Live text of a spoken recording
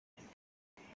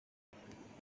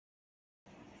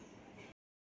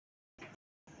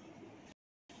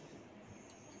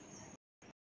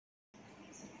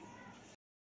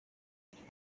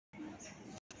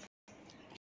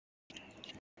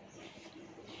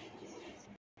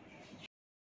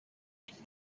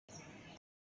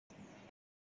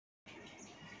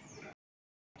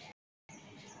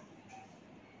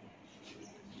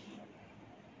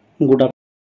Good afternoon.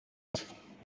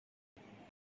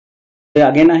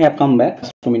 Again, I have come back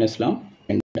from Islam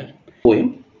and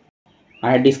poem.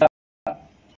 I had discussed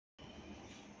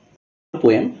the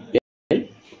poem,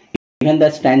 even the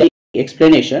standard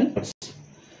explanation.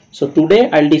 So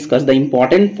today I'll discuss the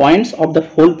important points of the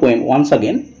whole poem once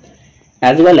again,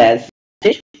 as well as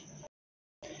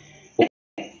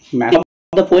matter of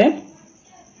the poem,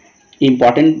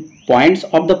 important points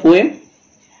of the poem.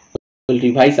 We'll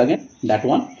revise again that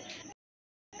one,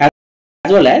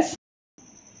 as well as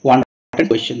one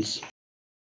questions.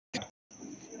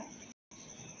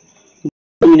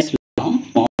 In Islam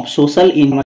of social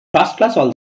in first class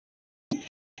also,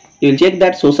 you will check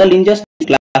that social injustice,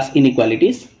 class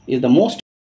inequalities is the most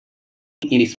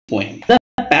in this poem. The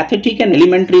pathetic and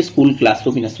elementary school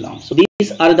classroom in Islam. So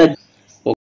these are the,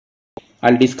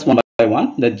 I'll discuss one by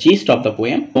one the gist of the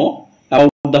poem, about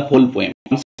the whole poem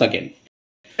once again.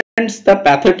 Friends, the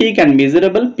pathetic and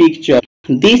miserable picture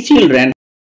these children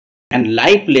and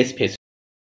lifeless faces.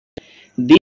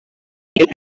 These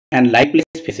and lifeless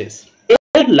faces. They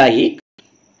are like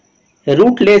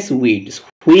rootless weeds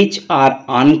which are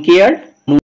uncared,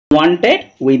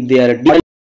 unwanted, with their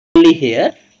curly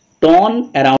hair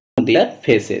torn around their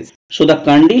faces. So the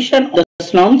condition of the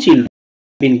slum children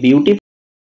been beautifully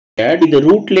compared with the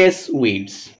rootless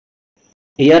weeds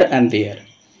here and there.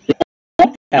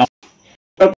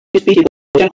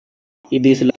 It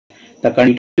is the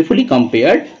condition beautifully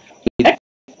compared with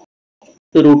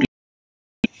the rootless.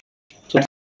 So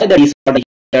that is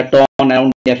torn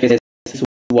around their faces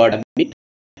word a bit.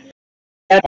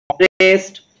 They are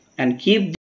oppressed and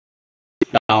keep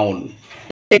down.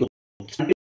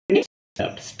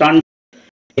 Stunt.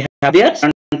 They have their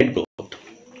stunted growth.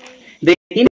 They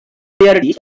in their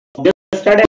disease. Just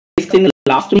started discussing the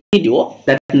last video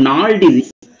that gnarl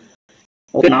disease.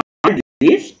 Okay, gnarl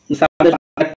disease.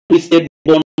 Twisted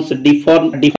bones,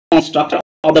 deformed structure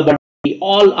of the body.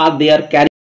 All are there carried.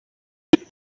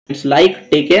 It's like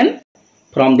taken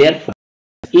from their father,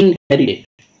 inherited.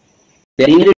 They are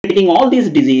inheriting all these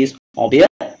disease of their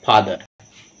father.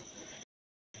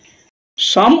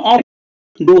 Some of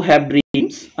them do have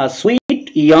dreams. A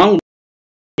sweet young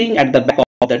sitting at the back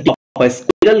of the of a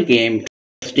squirrel game,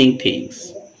 interesting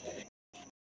things.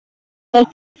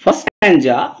 First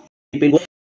stanza, people go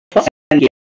first stanza,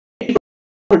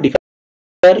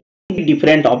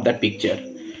 different of that picture.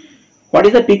 What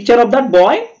is the picture of that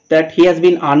boy? That he has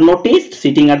been unnoticed,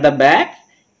 sitting at the back,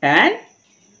 and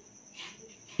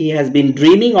he has been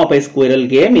dreaming of a squirrel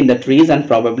game in the trees and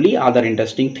probably other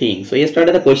interesting things. So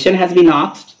yesterday the question has been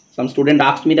asked. Some student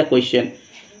asked me the question,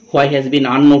 why he has been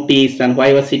unnoticed and why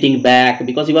he was sitting back,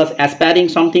 because he was aspiring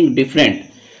something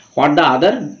different. What the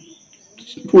other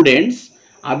students,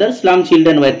 other slum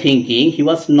children were thinking, he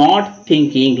was not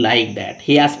thinking like that.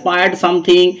 He aspired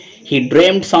something, he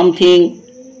dreamed something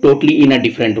totally in a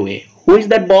different way. Who is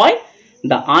that boy?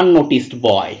 The unnoticed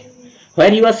boy,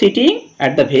 where he was sitting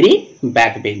at the very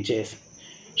back benches.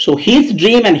 So his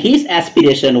dream and his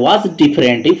aspiration was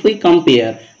different if we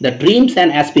compare the dreams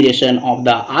and aspiration of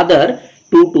the other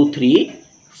 2 to 3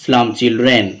 slum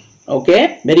children.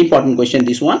 Okay, very important question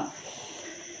this one.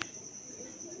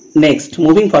 Next,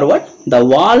 moving forward, the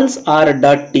walls are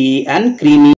dirty and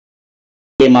creamy.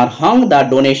 They are hung the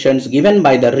donations given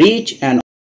by the rich and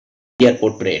their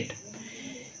portrait.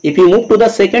 If you move to the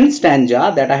second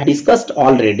stanza that I have discussed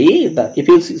already, if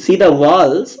you see the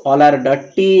walls, all are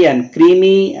dirty and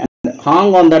creamy and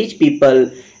hung on the rich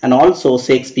people and also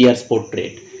Shakespeare's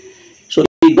portrait. So if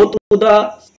we go to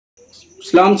the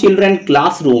slum children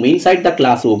classroom, inside the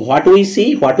classroom, what we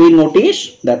see, what we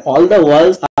notice, that all the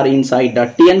walls are inside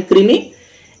dirty and creamy,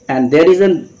 and there is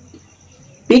a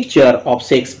picture of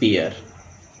Shakespeare.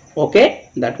 Okay,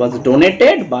 that was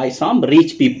donated by some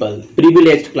rich people,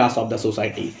 privileged class of the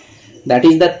society. That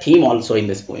is the theme also in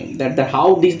this poem, that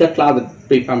how this the class,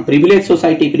 privileged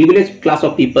society, privileged class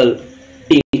of people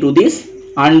into this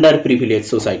underprivileged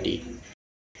society.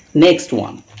 Next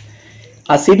one,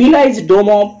 a civilized dome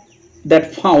of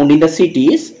that found in the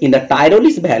cities in the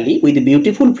Tyrolese valley with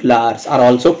beautiful flowers are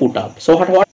also put up. So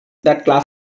what that class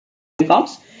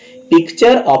becomes?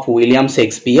 Picture of William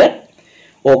Shakespeare.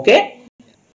 Okay,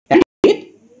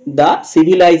 the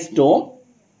civilized dome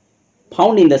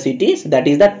found in the cities, that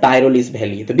is the Tyrolese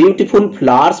valley. The beautiful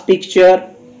flowers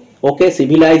picture. Okay,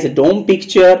 civilized dome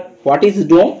picture. What is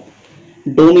dome?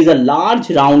 Dome is a large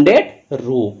rounded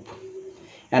roof.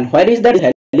 And where is that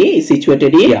valley? Is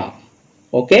situated here.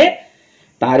 Okay,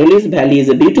 Tyrolese valley is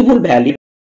a beautiful valley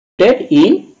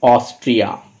in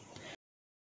Austria.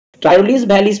 Tyrolese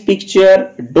valley's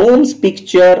picture, dome's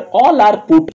picture, all are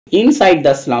put inside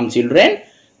the slum children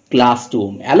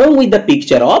classroom along with the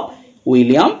picture of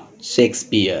William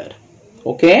Shakespeare.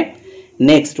 Okay,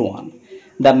 next one.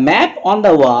 The map on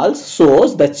the walls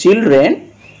shows the children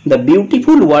the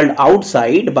beautiful world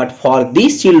outside, but for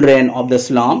these children of the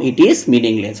slum it is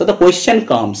meaningless. So the question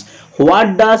comes,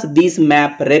 what does this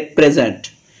map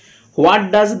represent?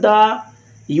 What does the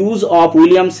use of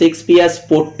William Shakespeare's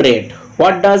portrait,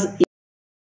 what does it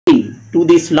mean to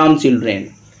the slum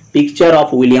children? Picture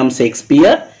of William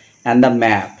Shakespeare and the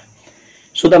map.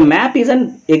 So the map is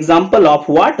an example of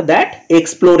what? That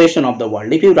exploration of the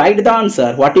world. If you write the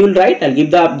answer, what you will write? I'll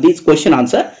give this question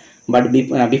answer. But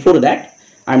before that,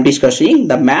 I'm discussing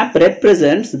the map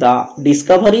represents the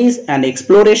discoveries and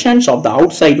explorations of the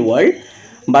outside world.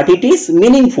 But it is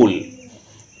meaningful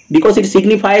because it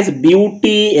signifies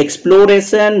beauty,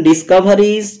 exploration,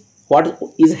 discoveries, what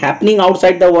is happening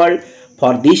outside the world.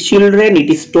 For these children, it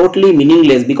is totally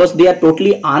meaningless because they are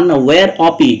totally unaware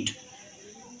of it.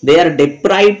 They are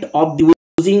deprived of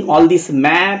using all this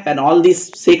map and all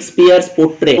this Shakespeare's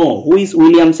portrait. No, who is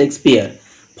William Shakespeare?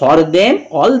 For them,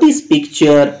 all these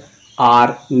pictures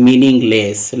are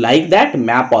meaningless. Like that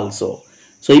map also.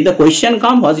 So if the question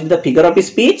comes, was it the figure of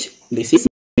speech? This is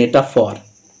metaphor.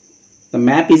 The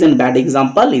map is a bad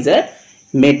example, is a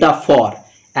metaphor,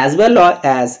 as well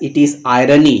as it is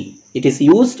irony. It is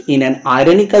used in an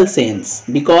ironical sense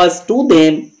because to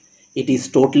them it is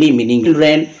totally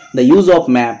meaningless. The use of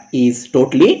map is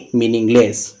totally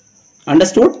meaningless.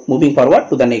 Understood? Moving forward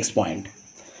to the next point.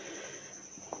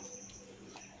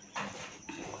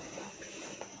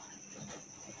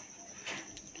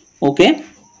 Okay.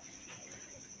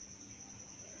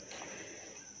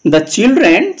 The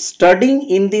children studying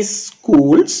in these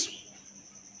schools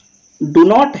do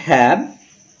not have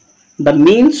the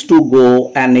means to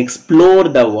go and explore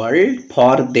the world.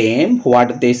 For them,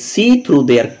 what they see through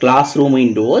their classroom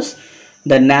windows,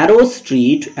 the narrow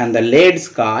street and the lead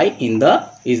sky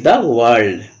is the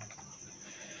world.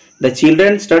 The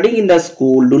children studying in the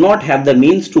school do not have the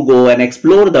means to go and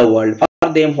explore the world. For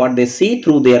them, what they see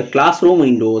through their classroom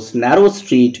windows, narrow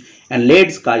street and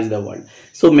lead sky is the world.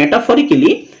 So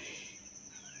metaphorically,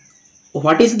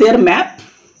 what is their map?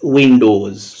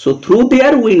 Windows. So through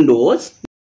their windows,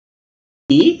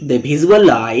 they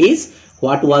visualize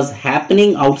what was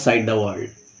happening outside the world.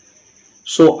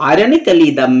 So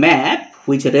ironically, the map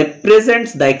which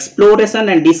represents the exploration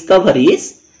and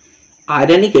discoveries,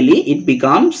 ironically it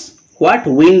becomes what?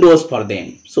 Windows for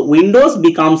them. So windows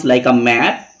becomes like a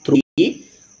map through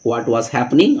what was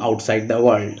happening outside the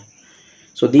world.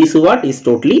 So this word is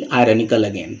totally ironical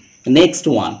again. Next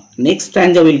one, next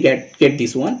stanza will get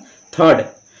this one. Third,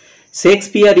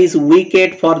 Shakespeare is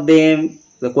wicked for them.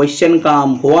 The question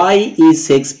comes, why is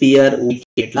Shakespeare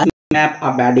wicked? Like map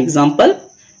a bad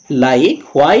example.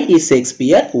 Like, why is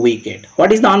Shakespeare wicked?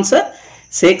 What is the answer?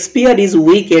 Shakespeare is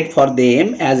wicked for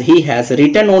them as he has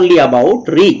written only about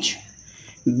rich,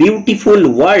 beautiful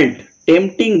world,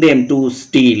 tempting them to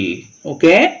steal.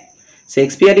 Okay,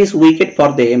 Shakespeare is wicked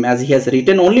for them as he has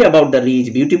written only about the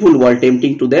rich, beautiful world,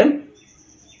 tempting to them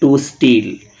to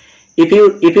steal. If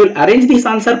you arrange this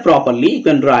answer properly, you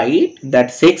can write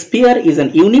that Shakespeare is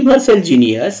an universal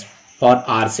genius for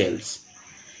ourselves.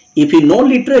 If you know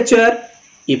literature,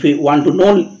 if we want to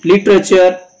know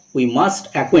literature, we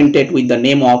must acquainted with the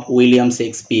name of William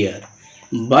Shakespeare.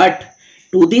 But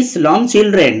to these slum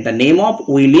children, the name of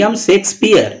William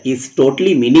Shakespeare is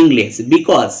totally meaningless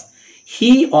because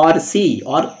he or she,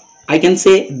 or I can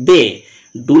say they,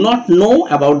 do not know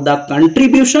about the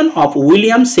contribution of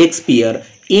William Shakespeare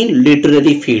in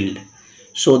literary field.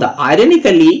 So the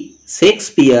ironically,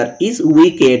 Shakespeare is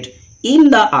wicked in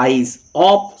the eyes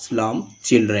of slum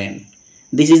children.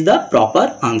 This is the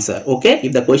proper answer. Okay,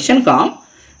 if the question comes,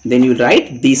 then you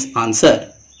write this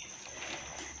answer.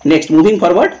 Next, moving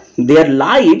forward, their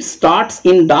life starts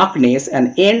in darkness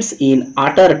and ends in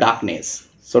utter darkness.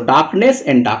 So darkness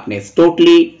and darkness,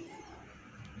 totally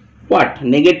what?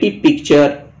 Negative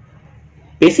picture,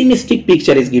 pessimistic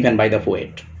picture is given by the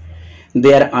poet.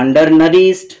 They are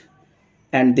undernourished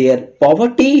and their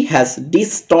poverty has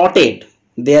distorted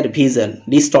their vision.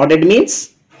 Distorted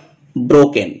means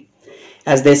broken,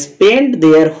 as they spend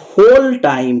their whole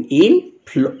time in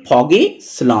foggy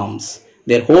slums.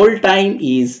 Their whole time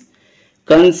is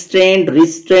constrained,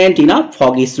 restrained in a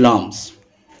foggy slums.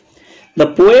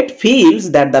 The poet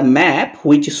feels that the map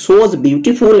which shows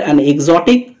beautiful and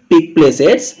exotic peak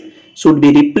places should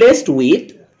be replaced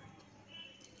with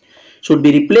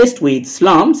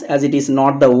slums, as it is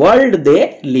not the world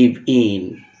they live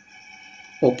in.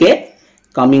 Okay,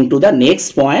 coming to the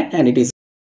next point, and it is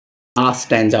last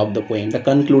stanza of the poem, the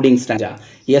concluding stanza.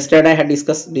 Yesterday I had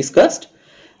discussed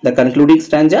the concluding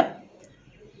stanza.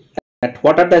 that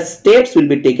what are the steps will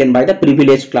be taken by the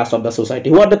privileged class of the society.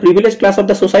 Who are the privileged class of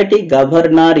the society?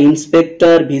 Governor,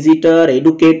 inspector, visitor,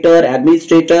 educator,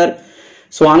 administrator.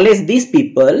 So unless these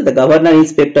people, the governor,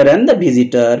 inspector and the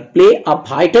visitor, play a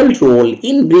vital role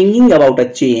in bringing about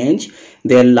a change,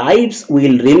 their lives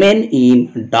will remain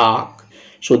in dark.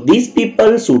 So these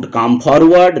people should come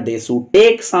forward, they should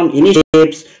take some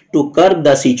initiatives to curb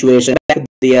the situation back to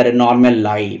their normal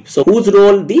life. So whose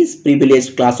role? This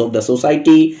privileged class of the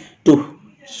society to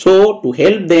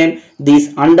help them,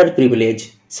 these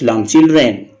underprivileged slum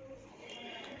children.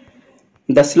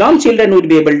 The slum children will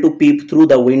be able to peep through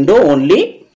the window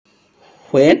only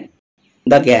when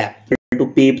the gap. To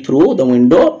peep through the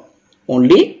window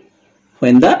only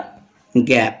when the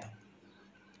gap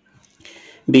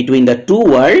between the two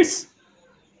worlds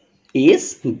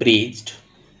is bridged.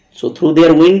 So through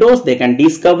their windows they can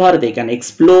discover, they can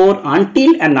explore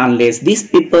until and unless these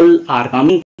people are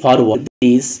coming forward,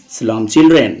 these slum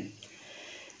children.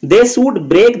 They should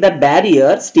break the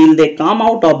barriers till they come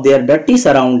out of their dirty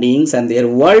surroundings and their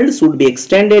world should be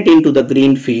extended into the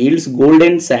green fields,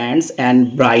 golden sands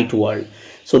and bright world.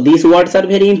 So these words are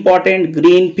very important: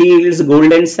 green fields,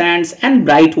 golden sands and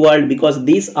bright world, because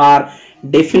these are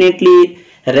definitely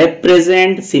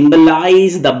represent,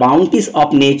 symbolize the bounties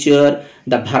of nature,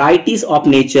 the varieties of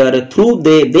nature. Through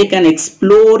they can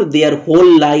explore their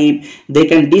whole life, they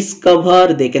can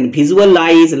discover, they can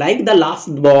visualize, like the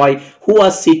last boy who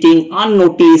was sitting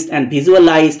unnoticed and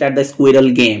visualized at the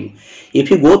squirrel game. If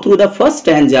you go through the first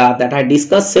stanza that I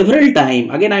discussed several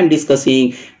times, again I am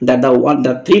discussing that the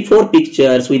 3-4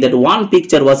 pictures, with that one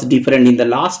picture was different. In the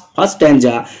first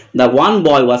stanza, the one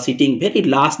boy was sitting very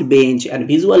last bench and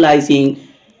visualizing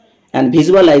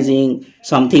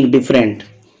something different.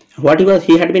 What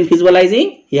he had been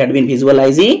visualizing? He had been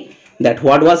visualizing that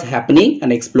what was happening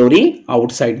and exploring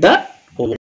outside the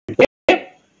world.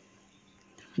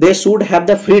 They should have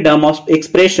the freedom of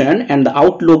expression and the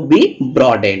outlook be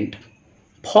broadened.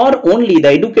 For only the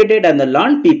educated and the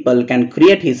learned people can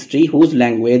create history whose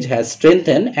language has strength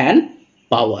and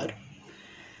power.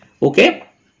 Okay.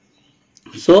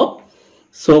 So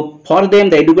for them,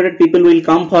 the educated people will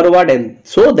come forward and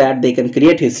so that they can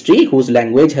create history whose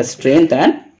language has strength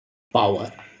and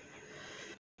power.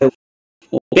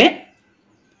 Okay.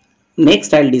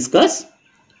 Next, I'll discuss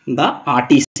the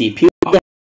RTC.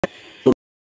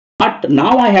 But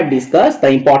now I have discussed the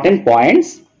important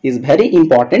points, is very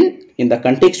important in the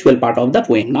contextual part of the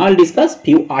poem. Now I'll discuss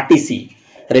few RTC,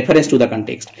 reference to the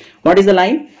context. What is the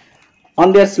line?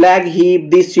 On their slag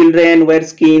heap, these children wear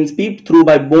skins peeped through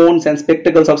by bones and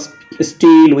spectacles of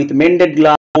steel with mended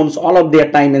glass. All of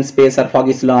their time and space are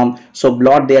foggy slum, so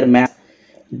blot their mass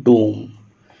doom.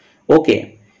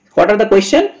 Okay, what are the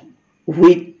question?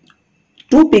 With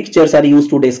two pictures are used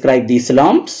to describe these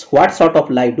slums. What sort of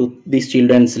life do these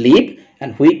children live,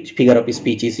 and which figure of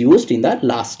speech is used in the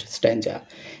last stanza?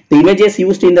 The images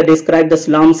used in the describe the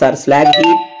slums are slag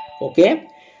heap. Okay,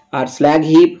 are slag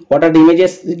heap. What are the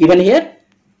images given here?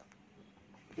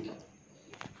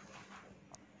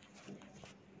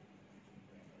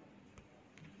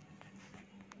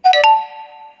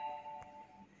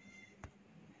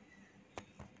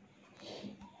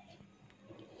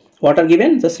 What are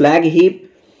given? The slag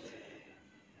heap,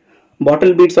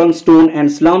 bottle beads on stone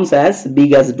and slums as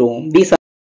big as dome. These are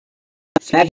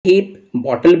slag heap,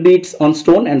 bottle beads on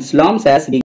stone and slums as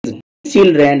big as dome.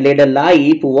 Children led a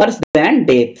life worse than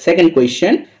death. Second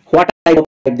question, what type of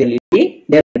life they lead?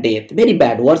 Their death. Very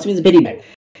bad. Worse means very bad.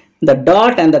 The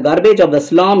dirt and the garbage of the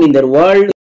slum in their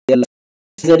world, their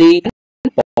misery and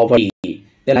poverty.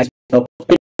 Their life of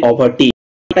poverty.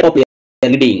 What type of they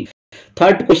are leading?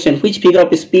 Third question, which figure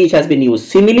of speech has been used?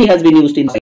 Simile has been used in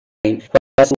a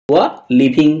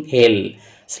living hell.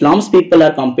 Slums people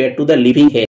are compared to the living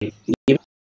hell.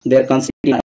 They are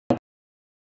considered.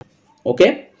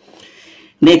 Okay.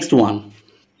 Next one.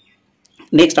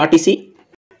 Next RTC.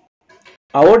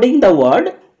 Awarding the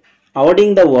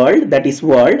world, that is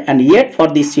world, and yet for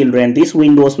these children, these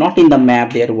windows not in the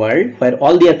map their world, where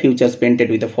all their futures painted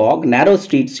with the fog, narrow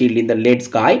streets sealed in the lead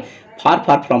sky, far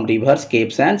far from rivers,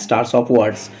 capes and stars of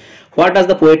words. What does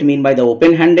the poet mean by the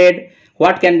open-handed?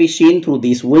 What can be seen through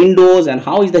these windows, and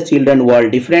how is the children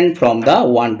world different from the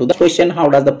one? To the question, how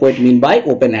does the poet mean by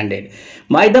open-handed?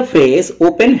 By the phrase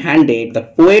open-handed, the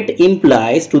poet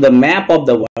implies to the map of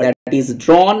the world that is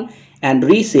drawn and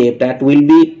reshaped, that will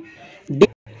be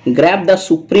grab the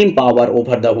supreme power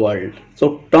over the world.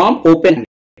 So term open-handed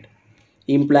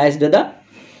implies the,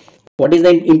 what is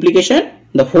the implication?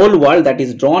 The whole world that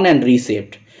is drawn and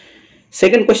reshaped.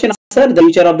 Second question, answer, the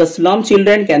future of the slum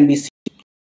children can be seen.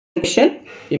 Question,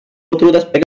 if you go through the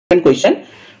second question,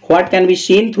 what can be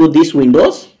seen through these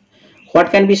windows? What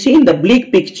can be seen? The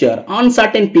bleak picture,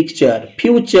 uncertain picture,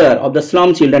 future of the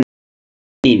slum children,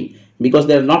 because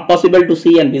they are not possible to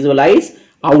see and visualize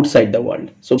outside the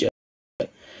world. So,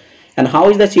 and how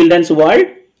is the children's world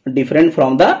different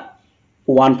from the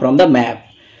one from the map?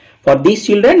 For these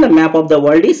children, the map of the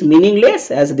world is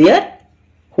meaningless as their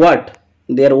what?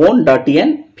 Their own dirty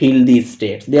and filthy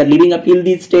states. They are living a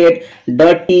filthy state,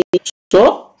 dirty.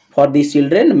 So for these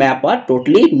children, map are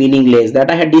totally meaningless. That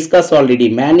I had discussed already.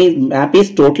 Map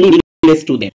is totally meaningless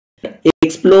to them.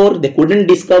 Explore, they couldn't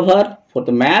discover. For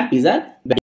the map is a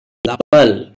bad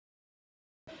example.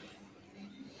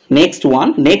 Next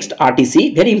one, next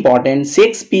RTC, very important.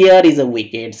 Shakespeare is a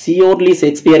wicked. Surely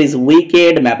Shakespeare is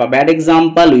wicked. Map a bad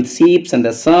example with ships and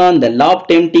the sun. The love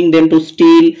tempting them to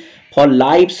steal. For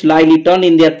life slyly turned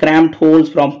in their cramped holes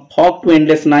from fog to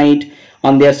endless night.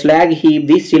 On their slag heap,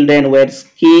 these children were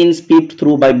skins peeped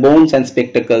through by bones and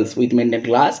spectacles with mended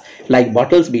glass, like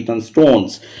bottles beaten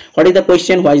stones. What is the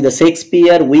question? Why is the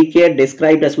Shakespeare wicked,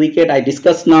 described as wicked? I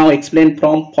discussed now, explained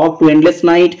from fog to endless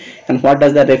night. And what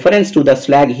does the reference to the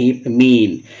slag heap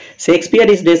mean? Shakespeare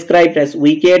is described as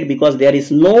wicked because there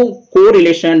is no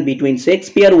correlation between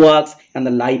Shakespeare works and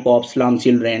the life of slum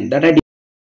children.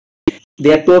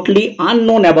 They are totally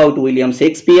unknown about William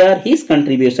Shakespeare, his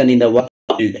contribution in the world.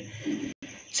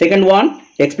 Second one,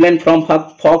 explained from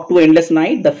fog to endless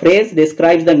night. The phrase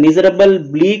describes the miserable,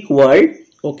 bleak world.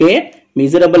 Okay,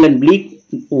 miserable and bleak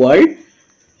world.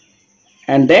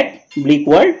 And that bleak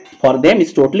world for them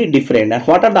is totally different. And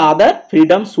what are the other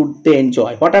freedoms should they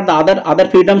enjoy? What are the other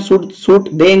freedoms should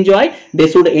they enjoy? They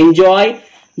should enjoy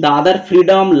the other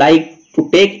freedom like to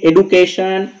take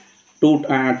education,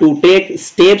 to take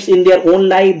steps in their own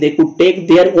life. They could take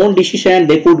their own decision.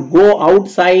 They could go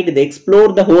outside. They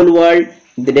explore the whole world.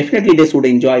 Definitely they should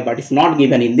enjoy, but it's not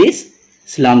given in this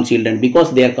slum children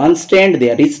because they are constant, they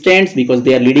are restraints, because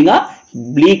they are leading a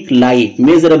bleak life,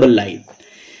 miserable life.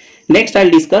 Next, I'll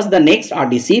discuss the next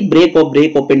RDC, break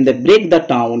open, they break the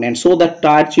town and show the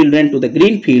tired children to the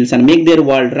green fields and make their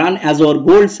world run as o'er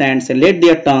gold sands and let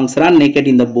their tongues run naked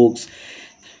in the books.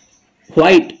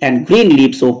 White and green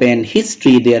lips open,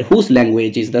 history there, whose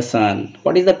language is the sun.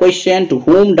 What is the question? To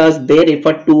whom does they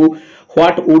refer to?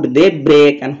 What would they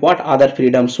break and what other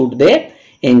freedom should they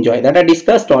enjoy? That I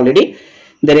discussed already.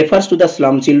 They refers to the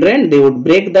slum children. They would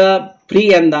break the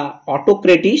free and the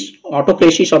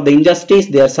autocracies of the injustice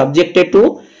they are subjected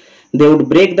to. They would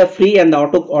break the free and the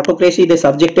autocracy they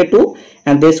subjected to,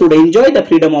 and they should enjoy the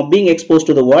freedom of being exposed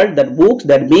to the world, that books,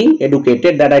 that being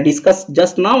educated, that I discussed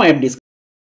just now. I have discussed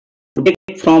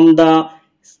from the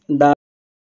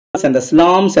and the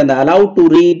slums and allowed to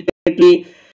read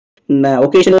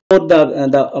occasionally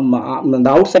the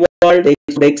outside world. They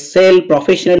should excel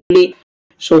professionally.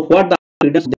 So what the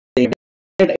freedoms they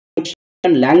have,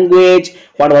 language,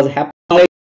 what was happening,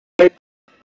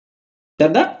 are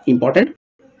the important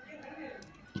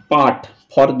part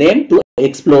for them to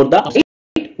explore the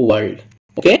outside world.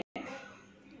 Okay.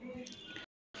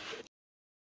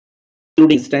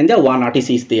 Concluding stanza, one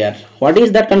RTC is there. What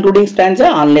is that concluding stanza?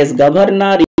 Unless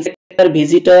governor,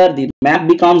 visitor, the map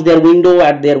becomes their window.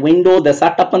 At their window, they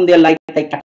shut upon their light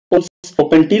like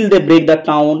open till they break the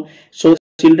town. So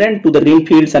children to the green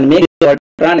fields and make their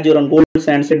run on gold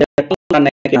sands.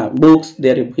 Books,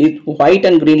 their white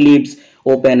and green leaves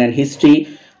open, and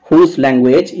history, whose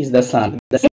language is the sun.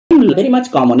 The same very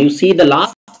much common. You see the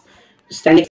last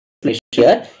standing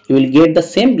here, you will get the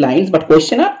same lines, but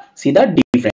questioner see the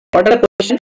difference. What are the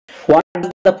question? What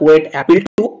does the poet appeal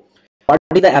to? What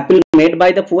is the appeal made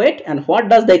by the poet? And what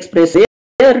does the express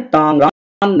their tongue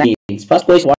means? First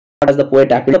question, what does the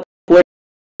poet appeal to?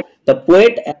 The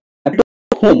poet appeal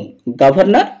to whom?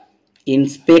 Governor,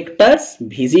 inspectors,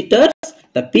 visitors,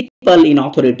 the people in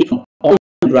authority from all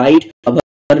right,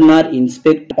 governor,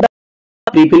 inspector,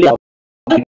 people.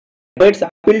 Poets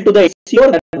appeal to the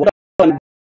SEO that for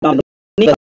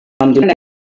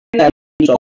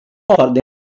them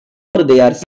they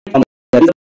are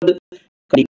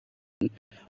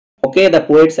okay. The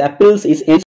poet's appeals is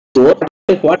ensured.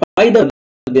 Why the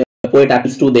poet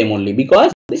appeals to them only?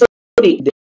 Because this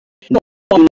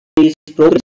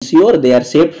progress sure they are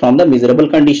saved from the miserable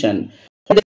condition.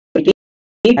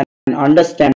 And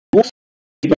understand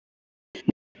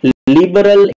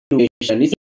liberal education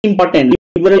is important.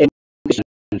 Liberal education,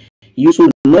 you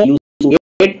should know, you should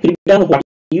get freedom what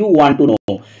you want to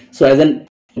know. So as an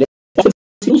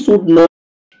you should know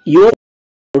your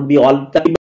would be all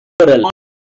the liberal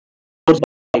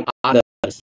by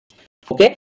others.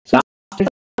 Okay, so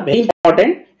very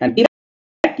important, and if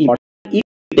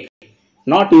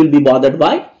not you will be bothered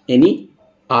by any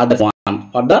other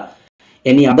one or the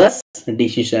any other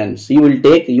decisions. You will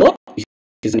take your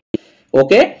decision.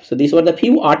 Okay, so these were the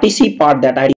few RTC part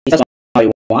that I discussed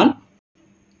by one.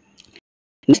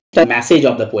 Next, the message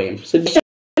of the poem. So this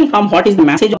will come. What is the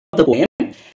message of the poem?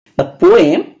 The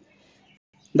poem,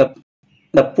 the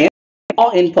poem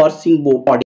enforcing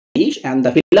bodies and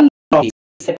the philanthropy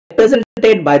is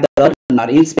represented by the learner,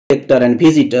 inspector, and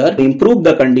visitor to improve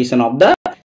the condition of the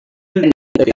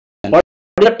what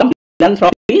is the term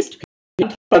philanthropist?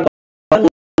 The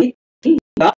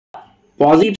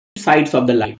positive sides of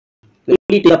the life.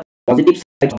 The positive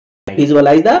sides of life.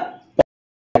 Visualize the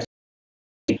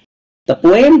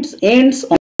poem ends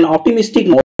on an optimistic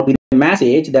note with a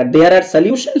message that there are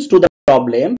solutions to the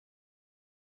problem.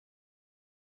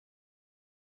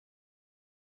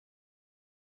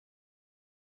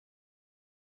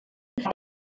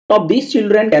 Of these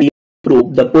children can be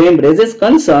improved. The poem raises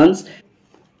concerns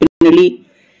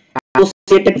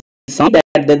associated with some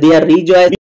that they are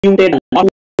rejoiced, not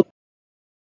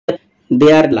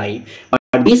their life.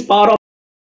 But this power of